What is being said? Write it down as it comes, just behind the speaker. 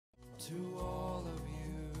To all of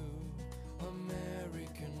you,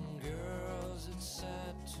 American girls, it's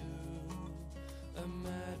sad to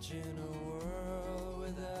imagine a world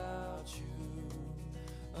without you.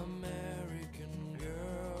 American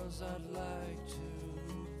girls, I'd like to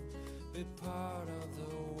be part of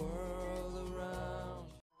the world around.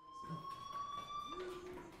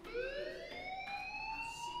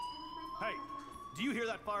 Hey, do you hear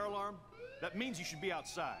that fire alarm? That means you should be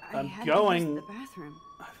outside. I'm going to the bathroom.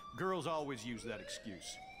 Girls always use that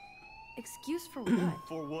excuse. Excuse for what?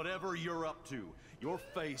 For whatever you're up to. Your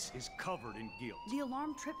face is covered in guilt. The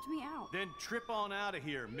alarm tripped me out. Then trip on out of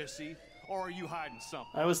here, Missy. Or are you hiding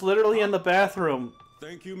something? I was literally in the bathroom.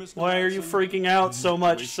 Thank you, Mr. Why are you freaking out so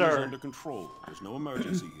much, sir? Under control. There's no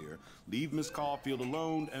emergency here. Leave Miss Caulfield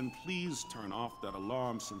alone, and please turn off that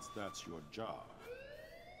alarm since that's your job.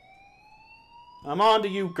 I'm on to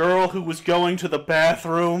you, girl who was going to the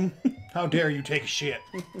bathroom. How dare you take shit?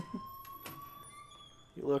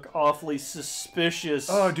 You look awfully suspicious.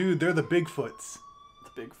 Oh, dude, they're the Bigfoots. The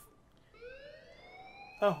big...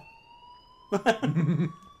 Oh.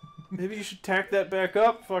 Maybe you should tack that back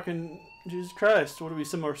up. Fucking Jesus Christ. What are we,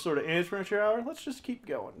 some more sort of amateur hour? Let's just keep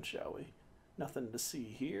going, shall we? Nothing to see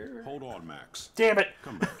here. Hold on, Max. Damn it.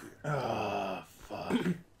 Come back here. Ah, fuck.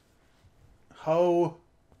 Ho.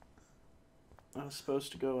 I was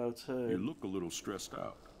supposed to go outside. You look a little stressed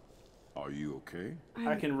out. Are you okay?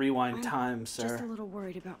 I can rewind time, sir. Just a little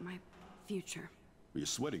worried about my future. You're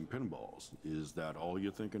sweating pinballs. Is that all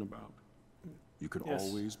you're thinking about? You could Yes.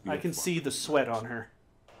 always be I can see the sweat on her.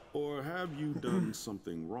 Or have you done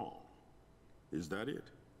something wrong? Is that it?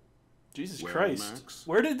 Jesus Well, Christ. Max,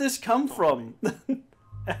 Where did this come from?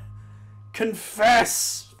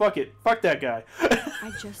 Confess! Fuck it. Fuck that guy.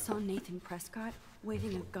 I just saw Nathan Prescott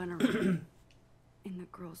waving a gun around in the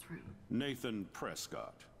girls' room. Nathan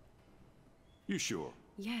Prescott. You sure?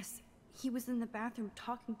 Yes, he was in the bathroom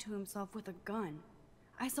talking to himself with a gun.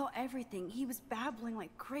 I saw everything. He was babbling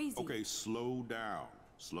like crazy. Okay, slow down.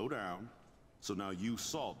 Slow down. So now you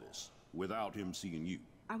saw this without him seeing you.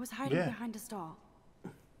 I was hiding behind a stall.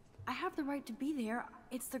 I have the right to be there.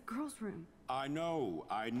 It's the girls' room. I know.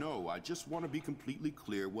 I just want to be completely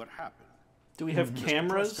clear what happened. Do we have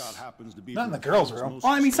cameras? Prescott happens to be Not in the girls' room. Oh,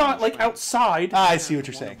 I mean, saw it like outside. I see what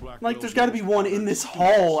you're saying. Like, there's got to be one in this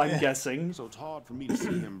hall, I'm guessing. So it's hard for me to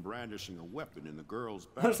see him brandishing a weapon in the girls'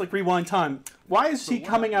 I was bathroom. like, rewind time. Why is he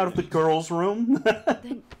coming out of the girls' room?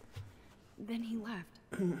 Then he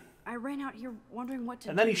left. I ran out here wondering what to do.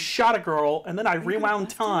 And then he shot a girl, and then I you gonna rewound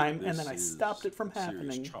arrest him? time, and This then I is stopped it from a serious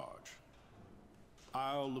happening. charge.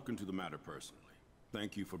 I'll look into the matter personally.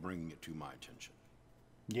 Thank you for bringing it to my attention.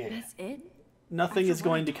 Yeah. That's it? Nothing After is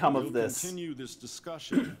going to come We'll of this. continue this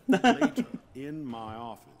discussion later in my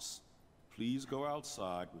office. Please go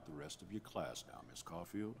outside with the rest of your class now, Miss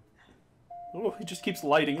Caulfield. Oh, he just keeps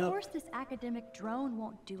lighting Of up. course this academic drone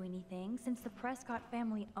won't do anything since the Prescott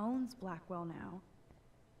family owns Blackwell now.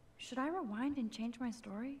 Should I rewind and change my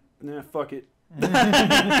story? Nah, fuck it.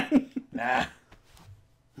 Nah.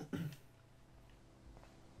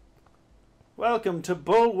 Welcome to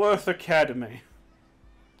Bulworth Academy.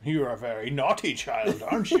 You're a very naughty child,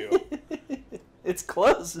 aren't you? It's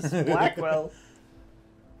close. It's Blackwell.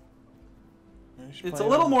 It's a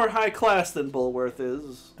little more high class than Bulworth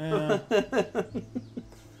is.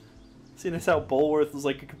 Seeing as how Bulworth is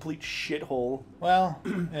like a complete shithole. Well,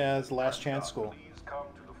 yeah, it's the last chance school. Please come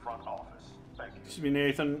to the front office. Thank you. Excuse me,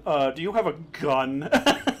 Nathan. Do you have a gun?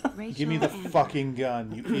 Give me the Rachel and- fucking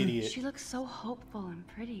gun, you idiot. She looks so hopeful and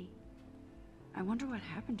pretty. I wonder what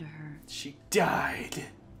happened to her. She died.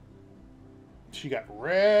 She got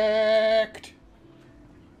wrecked.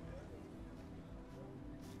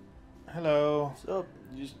 Hello. What's up?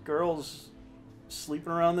 Just girls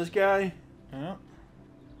sleeping around this guy? Yeah.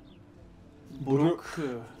 Brooke.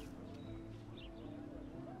 Who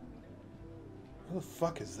the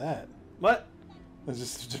fuck is that? What? It's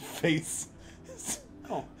just a face.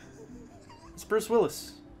 Oh. It's Bruce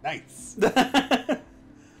Willis. Nice.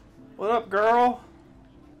 What up, girl?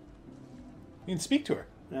 You can speak to her.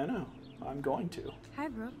 I know. I'm going to. Hi,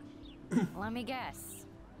 Brooke. Let me guess.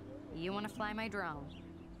 You want to fly my drone?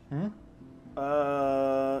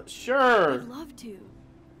 Sure. I'd love to.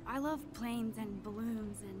 I love planes and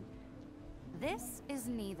balloons and... This is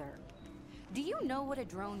neither. Do you know what a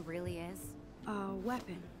drone really is? a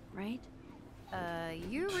weapon, right?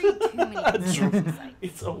 You read too many conspiracy sites.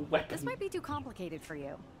 It's a weapon. This might be too complicated for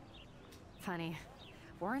you. Funny.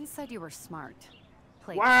 Warren said you were smart.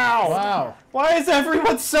 Played Wow. Wow. Why is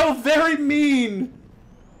everyone so very mean?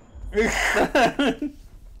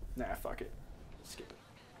 Nah, fuck it. Skip it.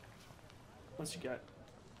 What's you got?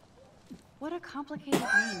 What a complicated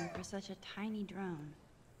name for such a tiny drone.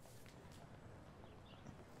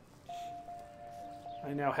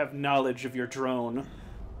 I now have knowledge of your drone.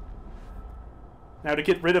 Now to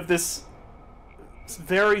get rid of this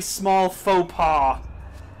very small faux pas.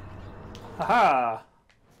 Haha.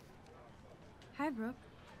 Hi, Brooke.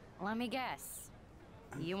 Let me guess.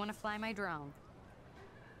 You want to fly my drone?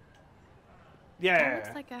 That Yeah.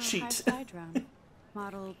 looks like a Cheat. high-sky drone.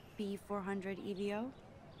 Model B400 EVO.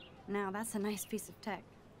 Now that's a nice piece of tech.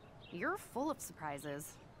 You're full of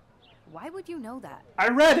surprises. Why would you know that? I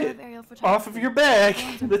read I it love aerial off of photography. your bag. Drones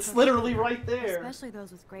are It's perfect, literally right there. especially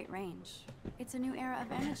those with great range. It's a new era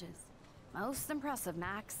of images. Most impressive,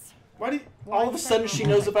 Max. Why do you, all of a sudden she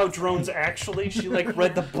knows about drones actually? She like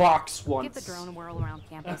read the box once. Give the drone a whirl around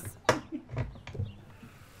campus.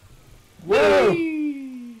 Whoa!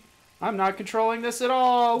 I'm not controlling this at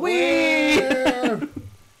all. Whee!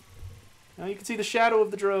 Now you can see the shadow of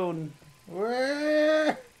the drone.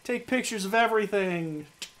 Take pictures of everything.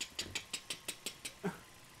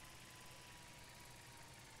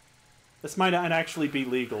 This might not actually be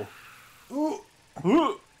legal. Ooh.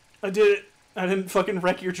 I did it. I didn't fucking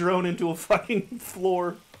wreck your drone into a fucking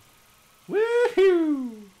floor.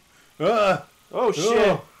 Woohoo! Oh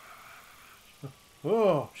shit.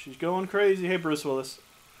 Oh. She's going crazy. Hey, Bruce Willis.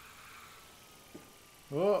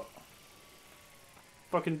 Oh.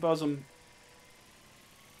 Fucking buzz him.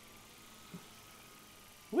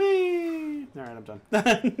 Whee! Alright, I'm done.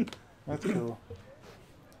 That's cool.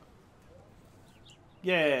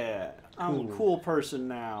 Yeah, I'm a Cool. cool person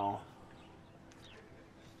now.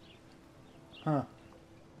 Huh.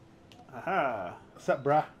 Aha. What's up,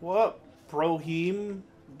 brah? What up, Brohim?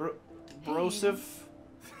 Brosif?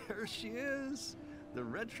 There she is, the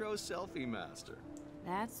retro selfie master.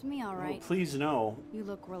 That's me, all Oh, right. please no. You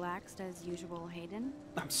look relaxed as usual, Hayden.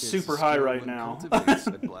 I'm It's super a high skill right one now. cultivates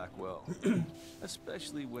at Blackwell,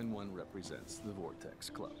 especially when one represents the Vortex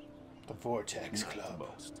Club. The Vortex Not to Club.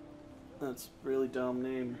 boast. That's a really dumb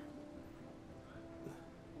name.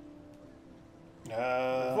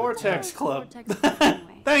 Uh, Vortex Oh, Club. Vortex Club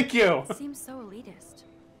anyway. Thank you. It seems so elitist.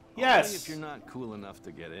 Yes. Only if you're not cool enough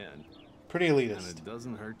to get in, pretty and elitist. it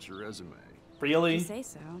doesn't hurt your resume. You Really? say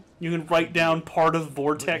so. You can write down part of But you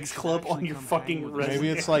Vortex should Club on actually your come fucking hang with us. resume.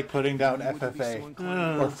 Maybe it's like putting down You wouldn't be so FFA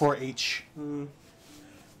inclined. or 4-H.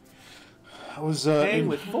 I was Hang in- with Hang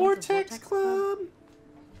with the Vortex Vortex Club.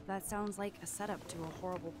 That sounds like a setup to a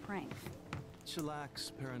horrible prank.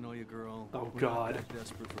 Chillax, paranoia girl. Oh, We're God. not that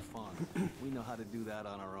desperate for fun. We know how to do that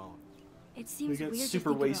on our own. It seems get weird super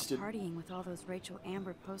to think wasted. about partying with all those Rachel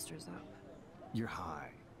Amber posters up. You're high.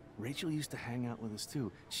 Rachel used to hang out with us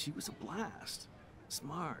too. She was a blast.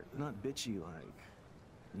 Smart, not bitchy like,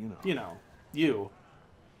 you know. You know, you.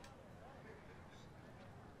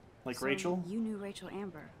 Like So Rachel? You knew Rachel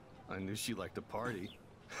Amber. I knew she liked to party.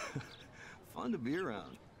 Fun to be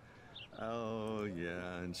around. Oh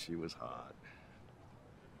yeah, and she was hot.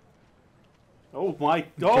 Oh my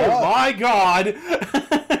God. God!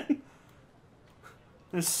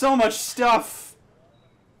 There's so much stuff.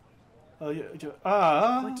 Oh yeah.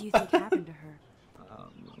 What do you think happened to her?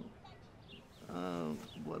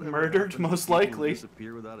 Whatever Murdered, happened to most people who likely.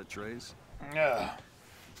 Disappear without a trace. Fuck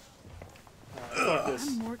this.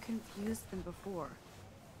 I'm more confused than before.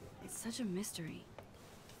 It's such a mystery.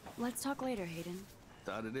 Let's talk later, Hayden.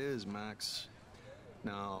 That it is, Max.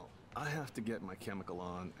 Now, I have to get my chemical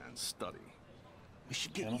on and study. We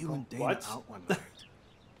should get you and Dana What? out one night.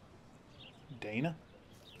 Dana?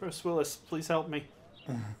 Bruce Willis, please help me.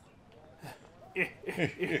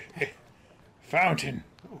 Fountain.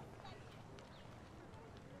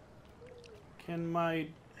 Can my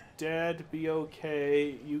dad be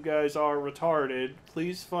okay? You guys are retarded.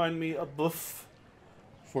 Please find me a buff.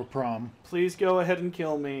 For prom. Please go ahead and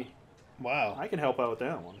kill me. Wow. I can help out with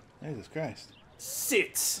that one. Jesus Christ.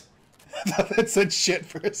 Sit! I thought that said shit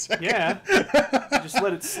for a second. Yeah. Just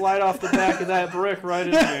let it slide off the back of that brick right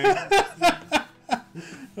in there.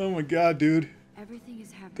 Oh my god, dude. Everything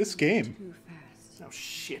is happening This game. too fast, Oh,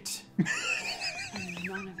 shit. and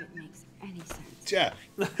none of it makes any sense. Jeff.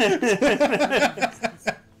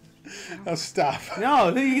 Oh, stop.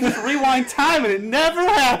 No, you just rewind time and it never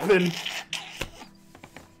happened.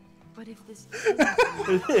 But if this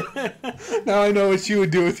Now I know what you would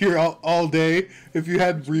do with your all day if you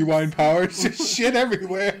had rewind powers. Just shit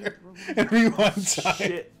everywhere and rewind time.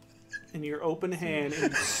 Shit in your open hand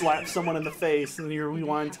and you slap someone in the face and you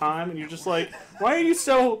rewind time and you're just like, why are you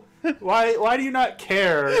so... Why do you not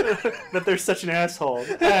care that they're such an asshole?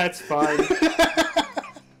 That's fine.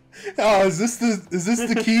 Oh, is this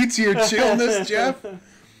the key to your chillness, Jeff?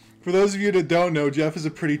 For those of you that don't know, Jeff is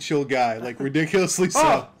a pretty chill guy, like ridiculously so.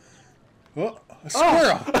 Oh. Oh, a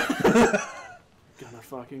squirrel. Gonna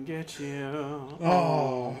fucking get you.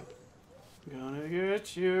 Oh. Gonna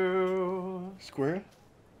get you. Squirrel?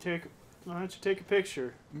 Why don't you take a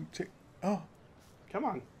picture? Oh. Come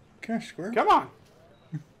on. Come here, squirrel. Come on.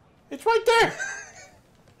 It's right there.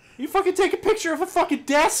 You fucking take a picture of a fucking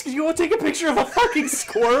desk. You want to take a picture of a fucking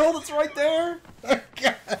squirrel that's right there? God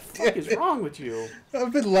damn What the fuck is wrong with you?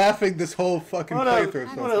 I've been laughing this whole fucking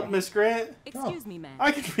playthrough so What up, far. Miss Grant? Excuse me, ma'am.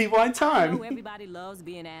 I can rewind I know time. everybody loves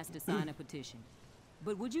being asked to sign a petition.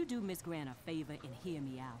 But would you do Miss Grant a favor and hear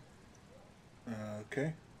me out?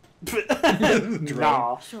 Okay.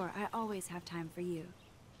 Nah. Sure, I always have time for you.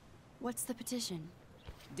 What's the petition?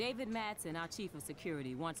 David Madsen, our chief of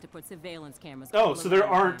security, wants to put surveillance cameras. Oh, all so there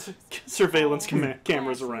around aren't campus. surveillance Halls,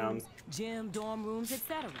 cameras around. classrooms, Gym, dorm rooms,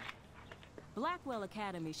 etc. Blackwell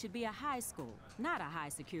Academy should be a high school, not a high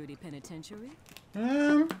security penitentiary.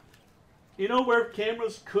 You know where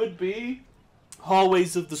cameras could be?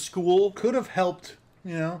 Hallways of the school. Could have helped,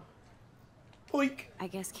 you know. Boink. I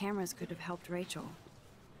guess cameras could have helped Rachel.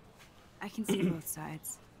 I can see both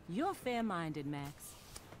sides. You're fair-minded, Max.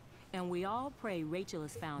 And we all pray Rachel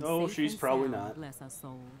is found No, safe she's and probably sound, not. bless her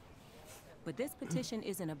soul. But this petition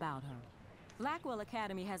isn't about her. Blackwell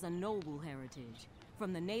Academy has a noble heritage.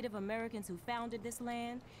 From the Native Americans who founded this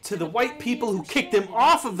land To the white people who pioneers kicked shared them it.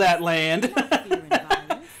 off of that land Not fear and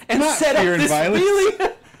violence. and Not set up fear and this violence. really.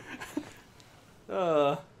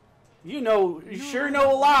 You know, you No, sure I'm know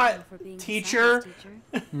a not lot, for being a teacher. science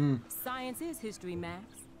teacher. Science is history, Max.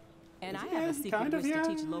 And I Yeah, have a secret kind of, wish yeah.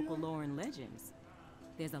 to teach local lore and legends.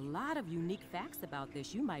 There's a lot of unique facts about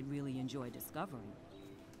this you might really enjoy discovering.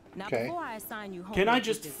 Now, Okay. before I assign you homework Can I with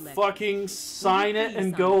just this lecture, fucking will you sign it please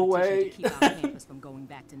and sign go the petition away? to keep our campus from going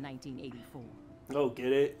back to 1984. Oh,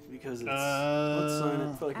 get it? Because it's... let's sign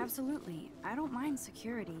it. Fuck it. Absolutely. I don't mind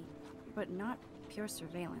security, but not pure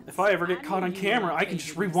surveillance. If I ever get I caught know on you camera, want I can just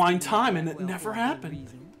favorites rewind to time be and it well never for a good happened.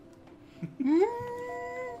 reason.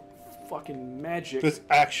 Fucking magic. This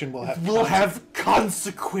action will have. will have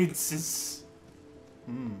consequences.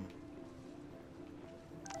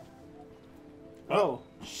 Oh,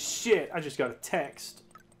 shit. I just got a text.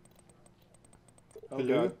 Oh,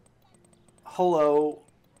 Hello? God. Hello.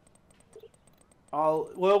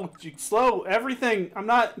 Well, slow everything. I'm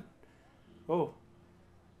not... Oh.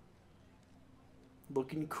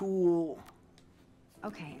 Looking cool.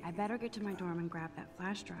 Okay, I better get to my dorm and grab that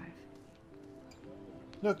flash drive.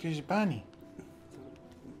 Look, there's a bunny.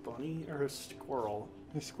 Bunny or a squirrel?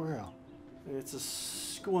 A squirrel. It's a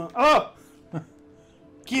squirrel. Oh!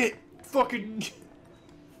 Get it! Fucking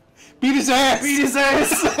Beat his ass! beat his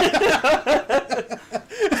ass!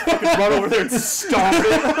 Fucking run over there and stomp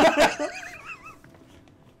it.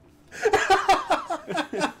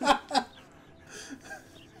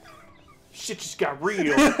 Shit just got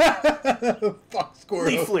real. Fuck, squirrel.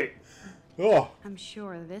 Leaflet. Oh. I'm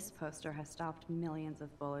sure this poster has stopped millions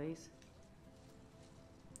of bullies.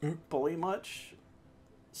 Bully much?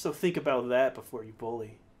 So think about that before you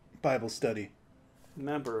bully. Bible study.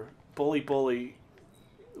 Remember, bully, bully,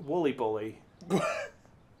 woolly bully.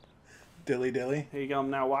 Dilly dilly. Here you go,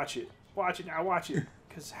 now watch it. Watch it, now watch it.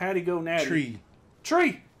 Because how'd he go natty? Tree.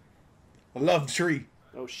 Tree! I love tree.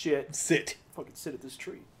 Oh shit. Sit. Fucking sit at this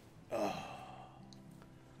tree.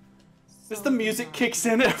 As the music kicks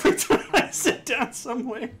in every time I sit down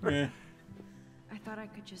somewhere. Yeah. I thought I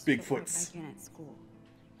could just fit right Bigfoots. back in at school.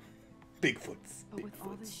 Bigfoots. But with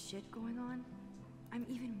all this shit going on, I'm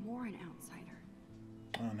even more an outsider.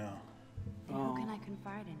 Oh no. And Oh. who can I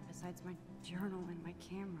confide in besides my journal and my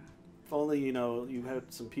camera? If only, you know, you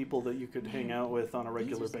had some people that you could hang out with on a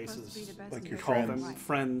regular These are supposed to be basis. the best Like your years Call of my them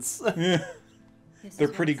friends. life. friends. Yeah. This They're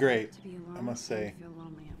is what pretty it's like great, to be alone I must and say. feel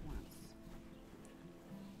lonely at once.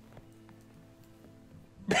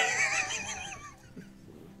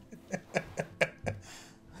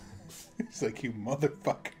 It's like, you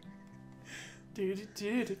motherfucker.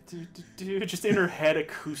 Just in her head,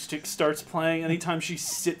 acoustic starts playing anytime she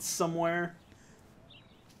sits somewhere.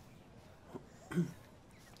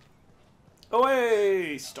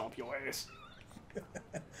 Away! Stomp your ass.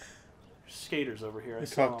 Skaters over here. I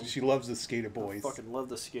saw 'em. She loves the skater I boys fucking love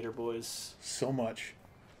the skater boys. so much.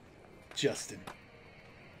 Justin.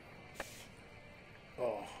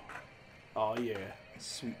 Oh, Oh yeah.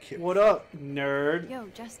 sweet kid. What up, nerd? Yo,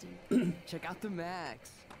 Justin. Check out the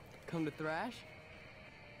Max. Come to Thrash?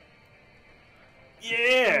 Yeah.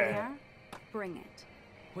 Yeah? Bring it.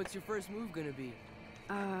 What's your first move gonna be?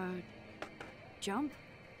 Jump?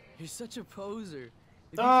 You're such a poser.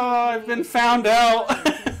 If you Oh, can't I've been roll found out.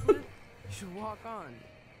 you should walk on.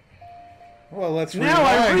 Well, let's Now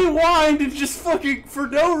I rewind. rewind and just fucking for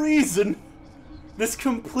no reason. This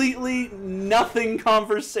completely nothing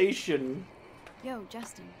conversation. Yo,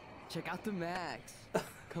 Justin. Check out the Max.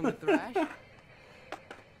 Come to thrash?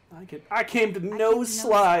 I came to no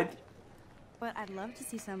slide. But I'd love to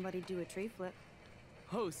see somebody do a tree flip.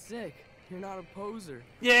 Oh, sick. You're not a poser.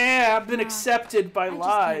 Yeah, I've been accepted by I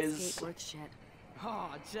lies. just can't skateboard shit. Oh,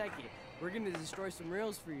 check it. We're gonna destroy some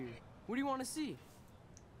rails for you. What do you want to see?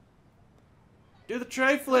 Do the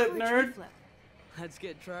tray flip, Do a tree nerd. flip. Let's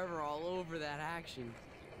get Trevor all over that action.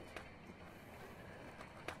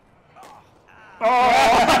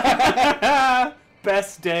 Oh!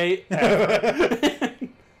 Best day ever.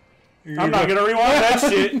 I'm not gonna rewind that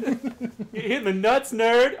shit. You're hitting the nuts,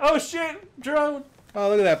 nerd. Oh shit, drone. Oh,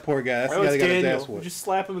 look at that poor guy. That's the Oh, guy it's that got his ass Daniel. whooped. Just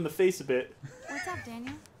slap him in the face a bit. What's up,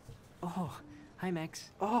 Daniel? Oh, hi Max.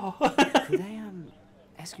 Oh. Could I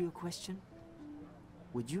ask you a question?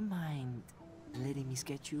 Would you mind letting me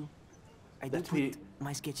sketch you? I do Let me- put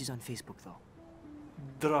my sketches on Facebook though.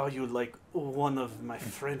 Draw you like one of my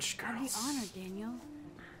French I'd be girls. honored, Daniel.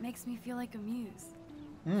 Makes me feel like a muse.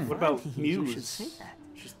 What about You Muse? should say that.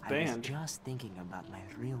 She's the I was band. just thinking about my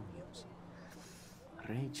real muse,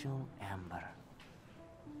 Rachel Amber.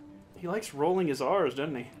 He likes rolling his R's,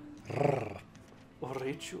 doesn't he? Oh,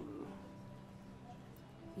 Rachel.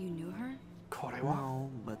 You knew her? Korewa. No,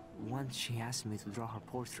 but once she asked me to draw her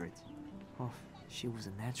portrait. Oh, she was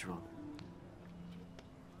a natural.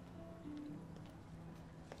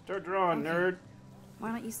 Start drawing, Okay. nerd.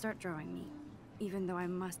 Why don't you start drawing me? Even though I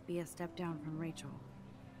must be a step down from Rachel.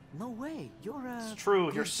 No way, you're a... It's true,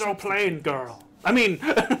 you're good so substitute. plain, girl. I mean...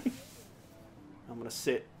 I'm gonna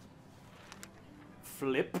sit.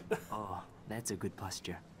 Flip. Oh, that's a good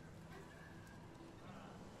posture.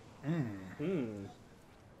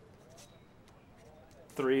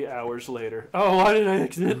 3 hours later. Oh, why did I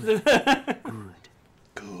accident that? Good.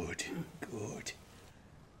 Good. Good.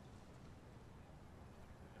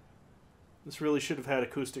 This really should have had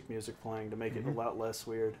acoustic music playing to make it a lot less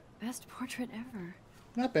weird. Best portrait ever.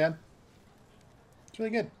 Not bad. It's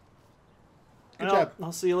really good. Good Well, job.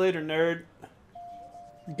 I'll see you later, nerd.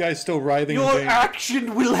 You guy's still writhing in Your pain.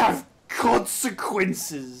 action will have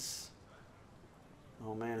consequences.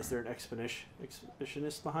 Oh man, is there an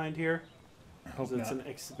exhibitionist behind here? I hope It's not. an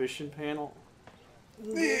exhibition panel.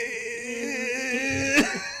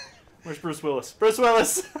 Where's Bruce Willis? Bruce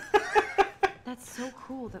Willis! That's so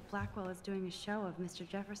cool that Blackwell is doing a show of Mr.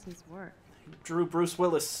 Jefferson's work. Drew Bruce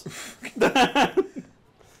Willis.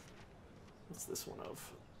 What's this one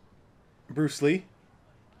of? Bruce Lee?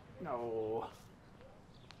 No.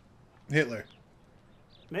 Hitler.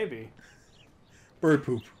 Maybe. Bird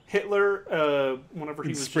poop. Hitler, whenever he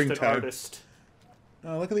In was just an springtime. artist.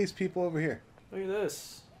 Oh, look at these people over here. Look at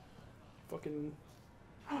this. Fucking...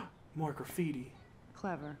 More graffiti.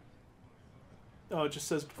 Clever. Oh, it just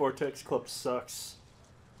says Vortex Club sucks.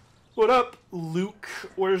 What up, Luke?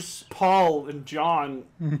 Where's Paul and John?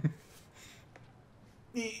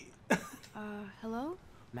 Hello?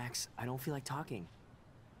 Max, I don't feel like talking.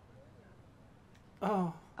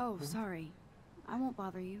 Oh. Oh, sorry. I won't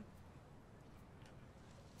bother you.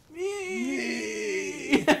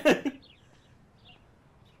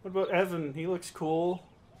 What about Evan? He looks cool.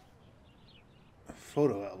 A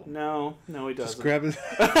photo album. No, he doesn't. Just grab it.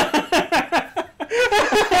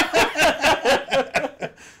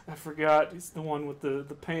 I forgot. He's the one with the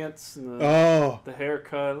pants and the Oh. the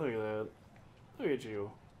haircut. Look at that. Look at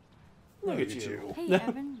you. Look at you. Hey,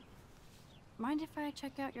 Evan. Mind if I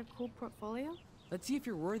check out your cool portfolio? Let's see if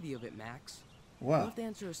you're worthy of it, Max. You Wow. have to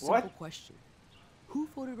answer a simple question. Who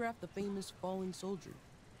photographed the famous falling soldier?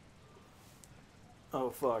 Oh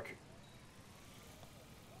fuck.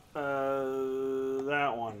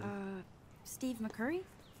 That one. Steve McCurry?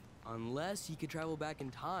 Unless he could travel back in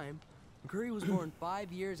time. McCurry was born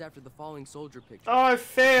 5 years after the falling soldier picture. Oh, I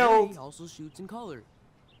failed. He also shoots in color.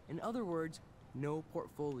 In other words, no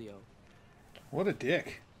portfolio. What a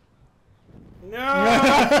dick. No.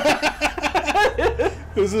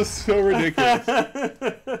 This is so ridiculous.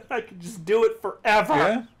 I could just do it forever.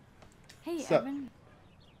 Yeah? Hey, So- Evan.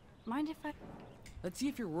 Mind if I... Let's see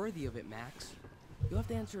if you're worthy of it, Max. You have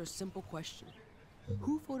to answer a simple question.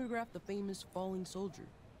 Who photographed the famous falling soldier?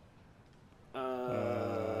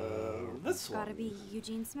 This one. Gotta be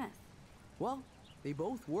Eugene Smith. Well, they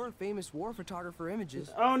both were famous war photographer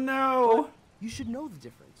images. Oh no. You should know the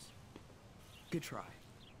difference. Good try.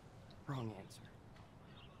 Wrong answer.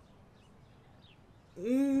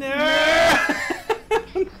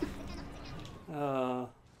 No.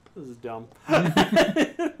 This is dumb.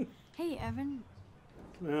 Hey, Evan.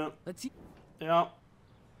 Yeah. Let's see. Yeah.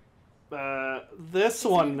 This Is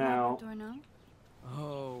it one an now. apartment or no?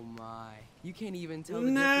 Oh my. You can't even tell the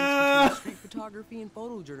No. difference between street photography and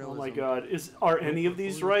photojournalism. Oh my god. Are any of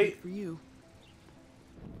these right? For you.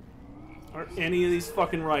 Are any of these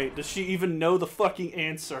fucking right? Does she even know the fucking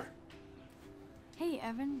answer? Hey,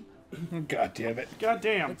 Evan. God damn it. God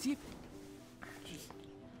damn. Let's see.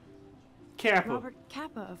 Kappa. Robert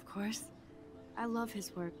Kappa, of course. I love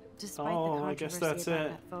his work, despite the Oh, controversy I guess that's about it.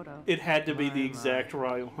 that photo. It had to be the exact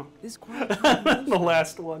Ryle. This quiet time knows The me.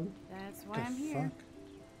 last one. That's why I'm here.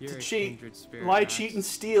 You're a Cheat. kindred spirit, Lie, Max. cheat, and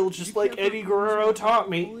steal, Do just you like care for Eddie perusing Guerrero my taught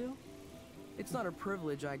me. portfolio? It's not a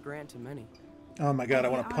privilege I grant to many. Oh my god, I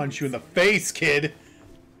want to punch you in the face, kid.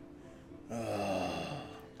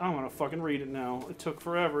 I'm gonna fucking read it now. It took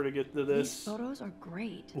forever to get to These this. photos are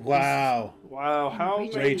great. Wow. Wow, And how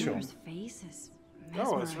Rachel many? Rachel. Amber's face is Oh,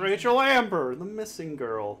 it's mesmerizing. Rachel Amber, the missing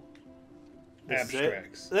girl. This is it?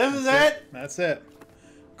 Abstracts. This is That's it? That's it.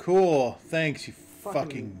 Cool. Thanks, you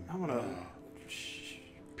fucking I'm gonna.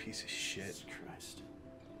 piece of shit. Jesus Christ.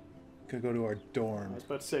 Gonna go to our I dorm. was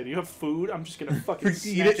about to say, do you have food? I'm just gonna fucking Eat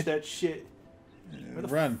snatch it. that shit. Where the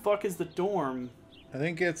Run. fuck is the dorm? I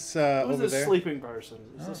think it's Who's over this there. sleeping person?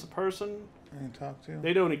 Is Oh. this a person? I can talk to.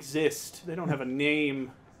 They don't exist. They don't have a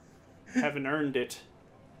name. Haven't earned it.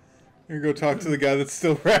 You're gonna go talk to the guy that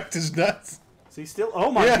still wrapped his nuts. Is he still? Oh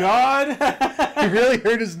my Yeah. god! He really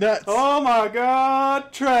hurt his nuts. Oh my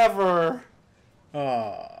god, Trevor!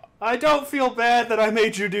 Aw. I don't feel bad that I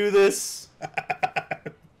made you do this.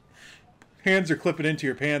 Hands are clipping into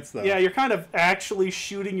your pants, though. Yeah, you're kind of actually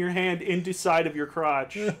shooting your hand into side of your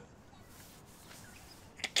crotch.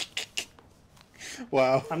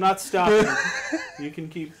 Wow. I'm not stopping. You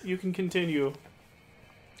can continue.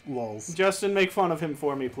 Lols. Justin, make fun of him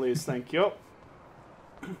for me, please. Thank you.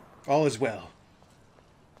 All is well.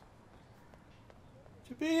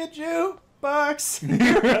 To be a jukebox.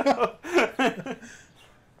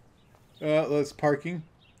 Let's parking.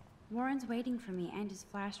 Warren's waiting for me and his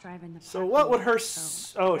flash drive in the So parking what would lot, her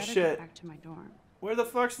so oh I better shit. Get back to my dorm. Where the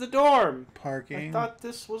fuck's the dorm? Parking. I thought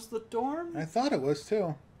this was the dorm. I thought it was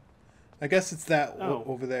too. I guess it's that Oh.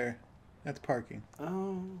 over there. That's parking.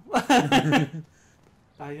 Oh.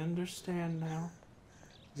 I understand now.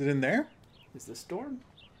 Is it in there? Is this dorm?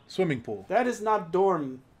 Swimming pool. That is not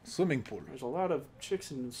dorm. Swimming pool. There's a lot of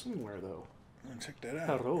chicks in somewhere though. Check that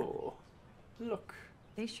out. Hello. Look.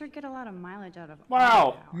 They sure get a lot of mileage out of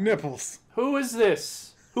Wow. Nipples. Who is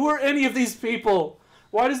this? Who are any of these people?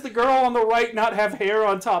 Why does the girl on the right not have hair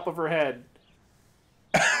on top of her head?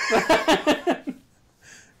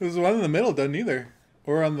 There's one in the middle, doesn't either.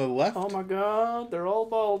 Or on the left. Oh my god, they're all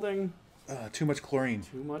balding. Too much chlorine.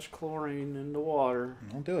 Too much chlorine in the water.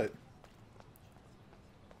 Don't do it.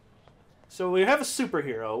 So we have a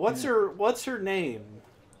superhero. What's her name?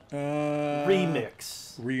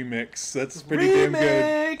 Remix. Remix. That's pretty damn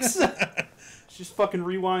good. Remix! She just fucking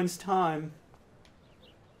rewinds time.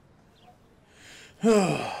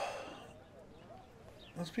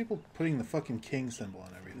 Those people putting the fucking king symbol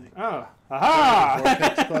on everything. Oh. The Aha!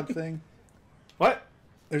 Vortex Club thing. What?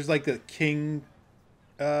 There's like the king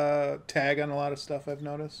tag on a lot of stuff I've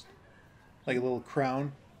noticed. Like a little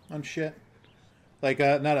crown on shit. Like,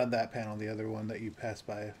 not on that panel, the other one that you passed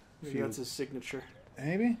by a Maybe few. that's his signature.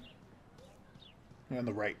 Maybe? On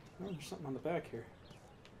the right. Oh, there's something on the back here.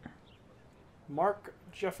 Mark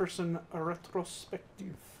Jefferson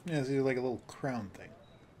retrospective. Yeah, it's like a little crown thing.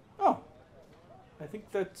 Oh. I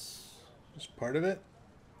think that's Just part of it?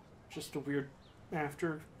 just a weird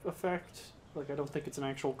after effect. Like, I don't think it's an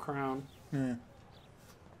actual crown. Yeah.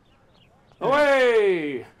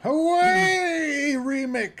 Away! Away!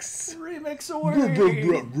 Remix! Remix away!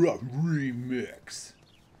 Remix.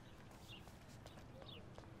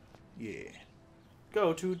 Yeah.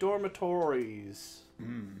 Go to dormitories.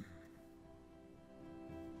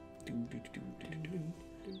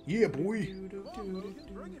 Yeah, boy.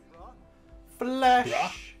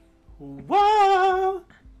 Flash. Wow.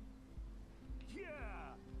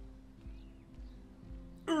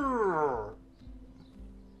 Urgh.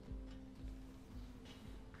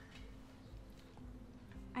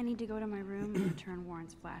 I need to go to my room and return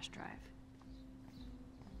Warren's flash drive.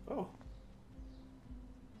 Oh.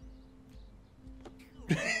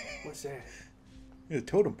 What's that? The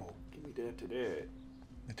totem pole. Give me that to that.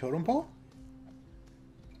 The totem pole?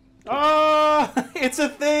 Oh, it's a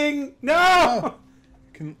thing. No. Oh.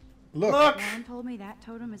 Can look. Warren told me that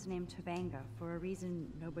totem is named Topanga for a reason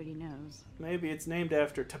nobody knows. Maybe it's named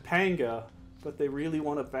after Topanga, but they really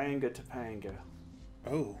want to bang a Topanga.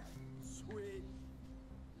 Oh. Sweet.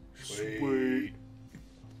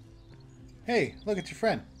 Hey, look at your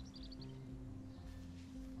friend.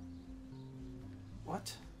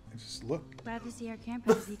 What? Just look. Glad to see our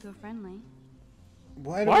campus is eco-friendly.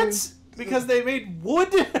 Why? What? Because they made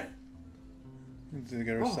wood? They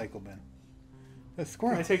got a recycle bin. A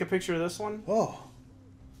squirrel. Can I take a picture of this one? Oh.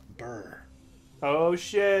 Burr. Oh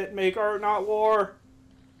shit, make art, not war.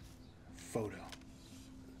 Photo.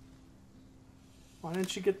 Why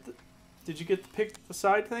didn't you get the... Did you get the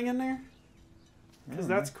side thing in there? Because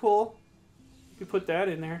that's cool. You could put that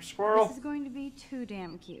in there. Squirrel. This is going to be too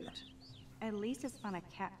damn cute. At least it's not a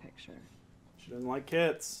cat picture. She doesn't like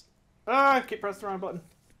cats. Ah, I keep pressing the wrong button.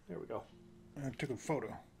 There we go. I took a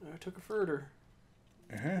photo. I took a further.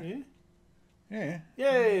 Uh-huh. Yeah? Yeah.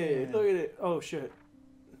 Yay! Look at it. Oh shit.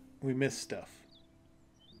 We missed stuff.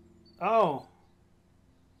 Oh.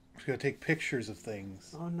 We gotta take pictures of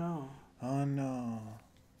things. Oh no. Oh no.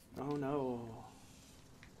 Oh no.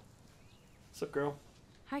 What's up, girl?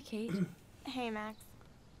 Hi, Kate. Hey, Max.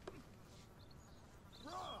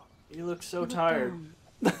 You look so You look tired.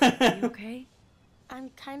 down. You okay? I'm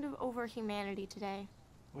kind of over humanity today.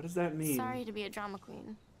 What does that mean? Sorry to be a drama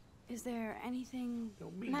queen. Is there anything...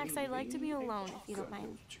 Max, I'd like to be alone if you don't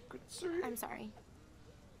mind. I'm sorry.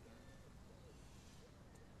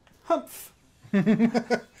 Humph.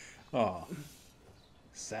 Oh.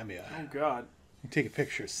 Samuel. Oh god. You take a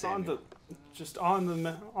picture, Samuel. On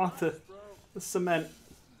the cement.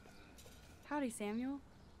 Howdy, Samuel.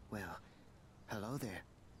 Well, hello there.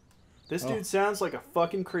 This dude sounds like a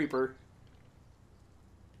fucking creeper.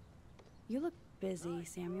 You look busy,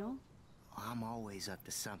 Samuel. I'm always up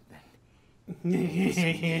to something. Nice.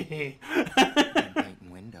 Painting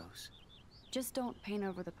windows. Just don't paint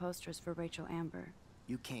over the posters for Rachel Amber.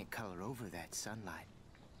 You can't color over that sunlight.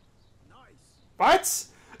 What?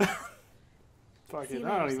 Fuck See it, you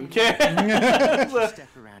I don't later, even Samuel. care. You step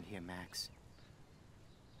around here, Max.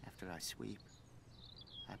 After I sweep,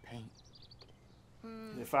 I paint.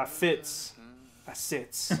 If I fits, I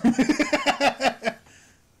sits. A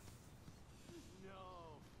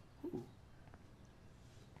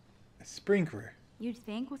sprinkler. You'd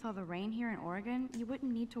think with all the rain here in Oregon, you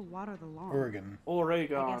wouldn't need to water the lawn. Oregon. I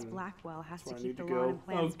guess Oregon. Blackwell has to That's where I keep need the to lawn go. and Oh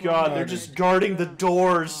plants god, watered. they're just guarding the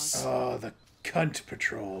doors. Oh, the cunt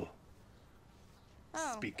patrol.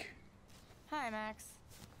 Oh. Speak. Hi, Max.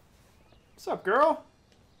 What's up, girl?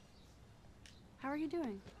 How are you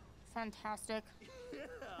doing? Fantastic.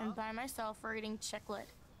 I'm by myself reading Chicklet.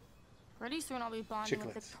 Pretty soon I'll be bonding with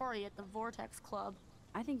Chiclets. Victoria at the Vortex Club.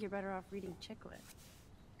 I think you're better off reading Chicklet.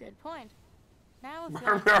 Good point. Now if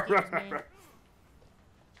you'll excuse me.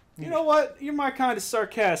 You know what? You're my kind of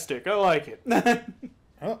sarcastic. I like it.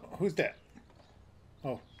 Oh, who's that?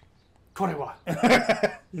 Oh. これは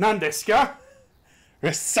何ですか?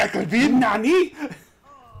 Recycle bin? Nani?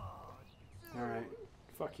 Alright.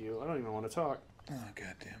 Fuck you. I don't even want to talk. Oh,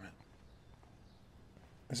 god damn it.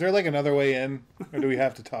 Is there like another way in? Or do we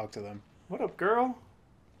have to talk to them? What up, girl?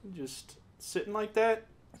 You just sitting like that?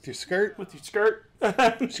 With your skirt? With your skirt?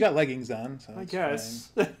 She's got leggings on, so I it's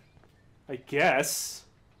guess. I guess.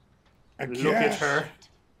 I Look guess. at her.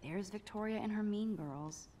 There's Victoria and her mean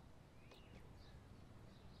girls.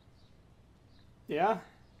 Yeah.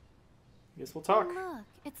 Guess we'll talk. Look,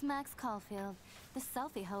 it's Max Caulfield, the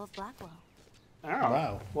selfie hoe of Blackwell. Oh.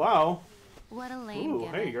 Wow. Wow. What a lame Ooh,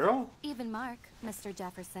 gimmick. hey, girl. Even Mark, Mr.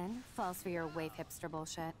 Jefferson, falls for your wave hipster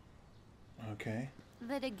bullshit. Okay.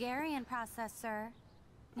 The Daguerrean process, sir.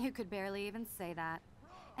 You could barely even say that.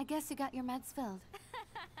 I guess you got your meds filled.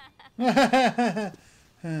 Why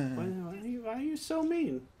are you so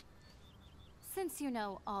mean? Since you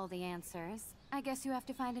know all the answers, I guess you have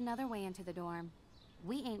to find another way into the dorm.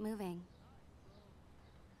 We ain't moving.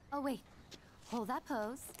 Oh, wait. Hold that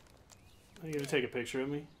pose. Are you gonna take a picture of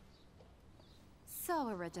me? So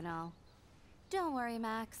original. Don't worry,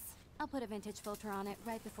 Max. I'll put a vintage filter on it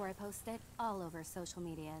right before I post it all over social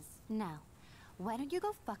medias. Now, why don't you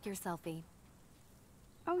go fuck your selfie?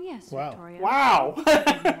 Oh yes, Wow. Victoria. Wow.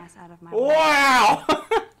 Get your ass out of my way. Wow.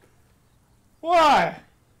 Why?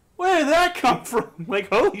 Where did that come from? Like,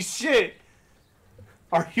 holy shit.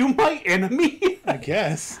 Are you my enemy? I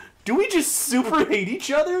guess. Do we just super hate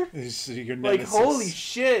each other? This is your Like, nemesis. holy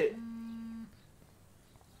shit.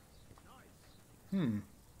 I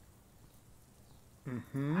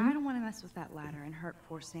don't want to mess with that ladder and hurt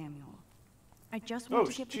poor Samuel. I just want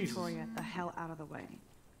Oh, to get Jesus. Victoria the hell out of the way.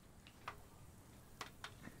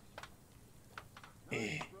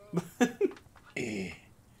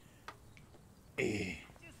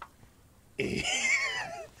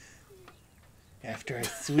 After I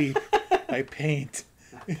sweep, I paint.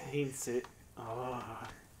 Paints it. Oh.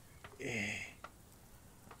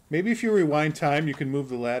 Maybe if you rewind time, you can move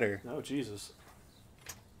the ladder. Oh, Jesus.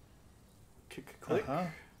 Click. Uh-huh.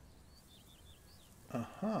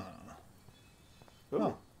 Uh-huh. Oh.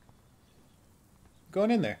 Huh.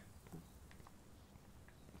 Going in there.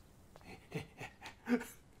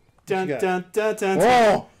 Dun got? dun dun dun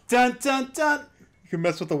Whoa! dun dun dun. You can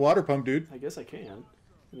mess with the water pump, dude. I guess I can.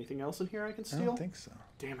 Anything else in here I can I steal? don't think so.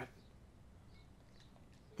 Damn it.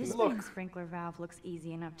 This Look. main sprinkler valve looks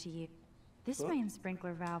easy enough to use. This Oh. main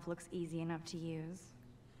sprinkler valve looks easy enough to use.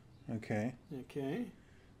 Okay. Okay.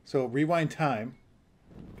 So rewind time.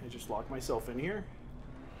 Can I just lock myself in here?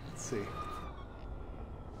 Let's see.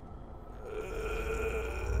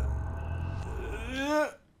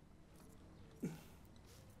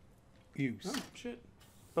 Use. Oh, shit.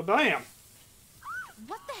 Ba-bam!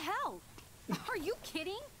 What the hell? Are you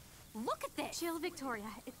kidding? Look at this. Chill, Victoria.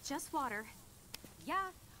 It's just water. Yeah,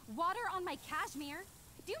 water on my cashmere.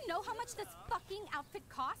 Do you know how much this fucking outfit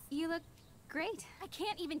costs? You look great. I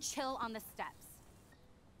can't even chill on the steps.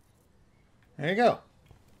 There you go.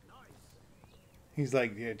 He's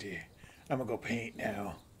like, yeah, dear, I'm gonna go paint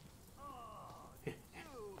now.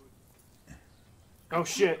 Oh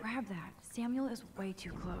shit. Grab that. Samuel is way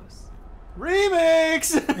too close.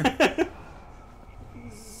 Remix!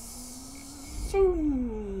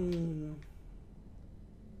 Zoom.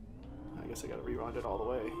 I guess I gotta rewind it all the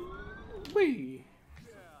way. Whee!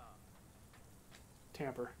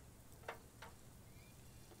 Tamper.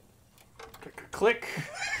 Click.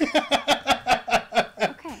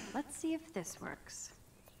 Okay, let's see if this works.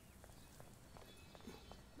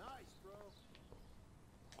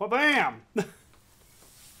 Wha-bam!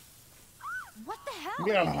 What the hell?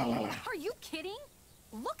 Yeah. Are you kidding?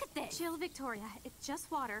 Look at this. Chill, Victoria. It's just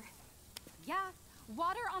water. Yeah,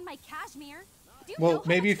 water on my cashmere. Do you know Well, how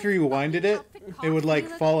maybe much if you this rewinded fucking it, outfit it costs? would like You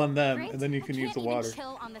look fall on them, great. and then you I can use can't the even water.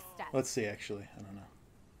 chill on the steps. Let's see, actually. I don't know.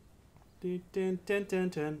 Dun, dun, dun, dun,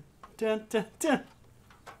 dun, dun, dun, dun.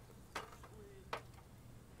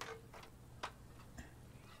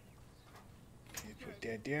 You put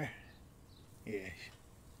that there. Yes.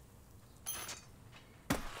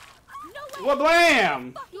 No way!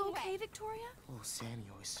 Wha-blam! You okay, Victoria? Oh,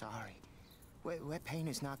 Samuel is sorry. Wet paint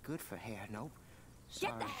is not good for hair, nope.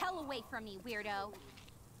 Get Sorry. the hell away from me, weirdo.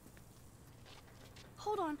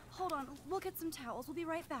 Hold on. We'll get some towels. We'll be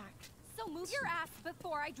right back. So move your ass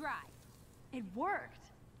before I dry. It worked.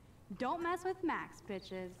 Don't mess with Max,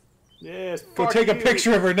 bitches. Yes, Go fuck take a you.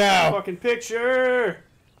 picture of her now. Fucking picture!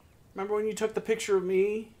 Remember when you took the picture of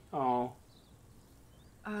me? Oh.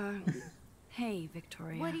 Hey,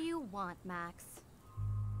 Victoria. What do you want, Max?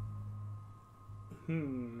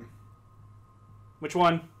 Which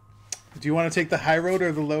one? Do you want to take the high road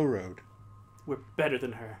or the low road? We're better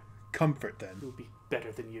than her. Comfort, then. We'll be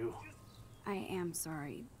better than you. I am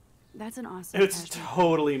sorry. That's an awesome It's cashmere.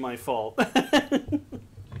 totally my fault.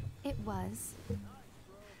 It was.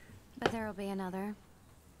 But there'll be another.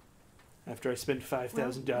 After I spent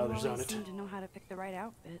 $5,000 you on always it. seem to know how to pick the right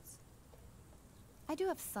outfits. I do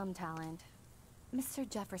have some talent. Mr.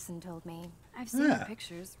 Jefferson told me. I've seen Yeah. the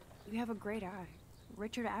pictures. You have a great eye.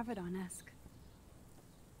 Richard Avedon-esque.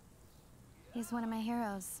 He's one of my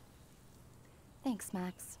heroes. Thanks,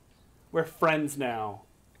 Max. We're friends now.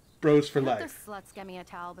 Bros for Let life. the sluts get me a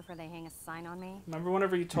towel before they hang a sign on me. Remember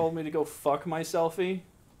whenever you told me to go fuck my selfie?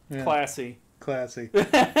 Yeah. Classy. Classy.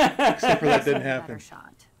 Except for that didn't Better happen.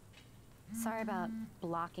 shot. Sorry about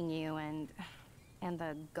blocking you and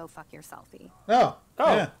the go fuck your selfie. Oh.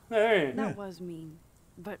 Oh, Yeah. hey. That was mean,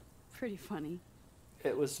 but pretty funny.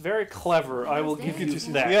 It was very clever. I will give you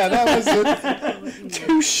that. Yeah, that was it.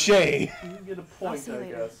 Touche. You get a I'll point, see you I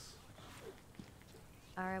later. guess.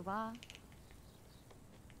 Au revoir.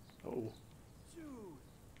 Oh.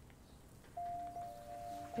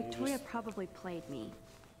 Victoria probably played me.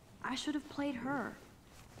 I should have played her.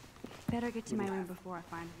 Better get to my room before I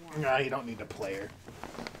find Warren. Nah, you don't need to play her.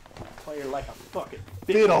 Play her like a fucking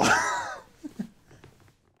Fiddle.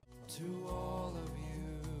 To all of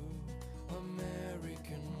you,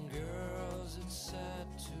 American girls, it's sad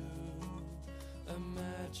to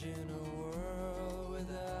imagine a world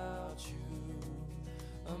without you.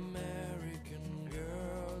 American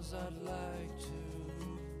girls, I'd like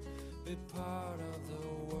to be part of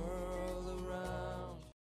the world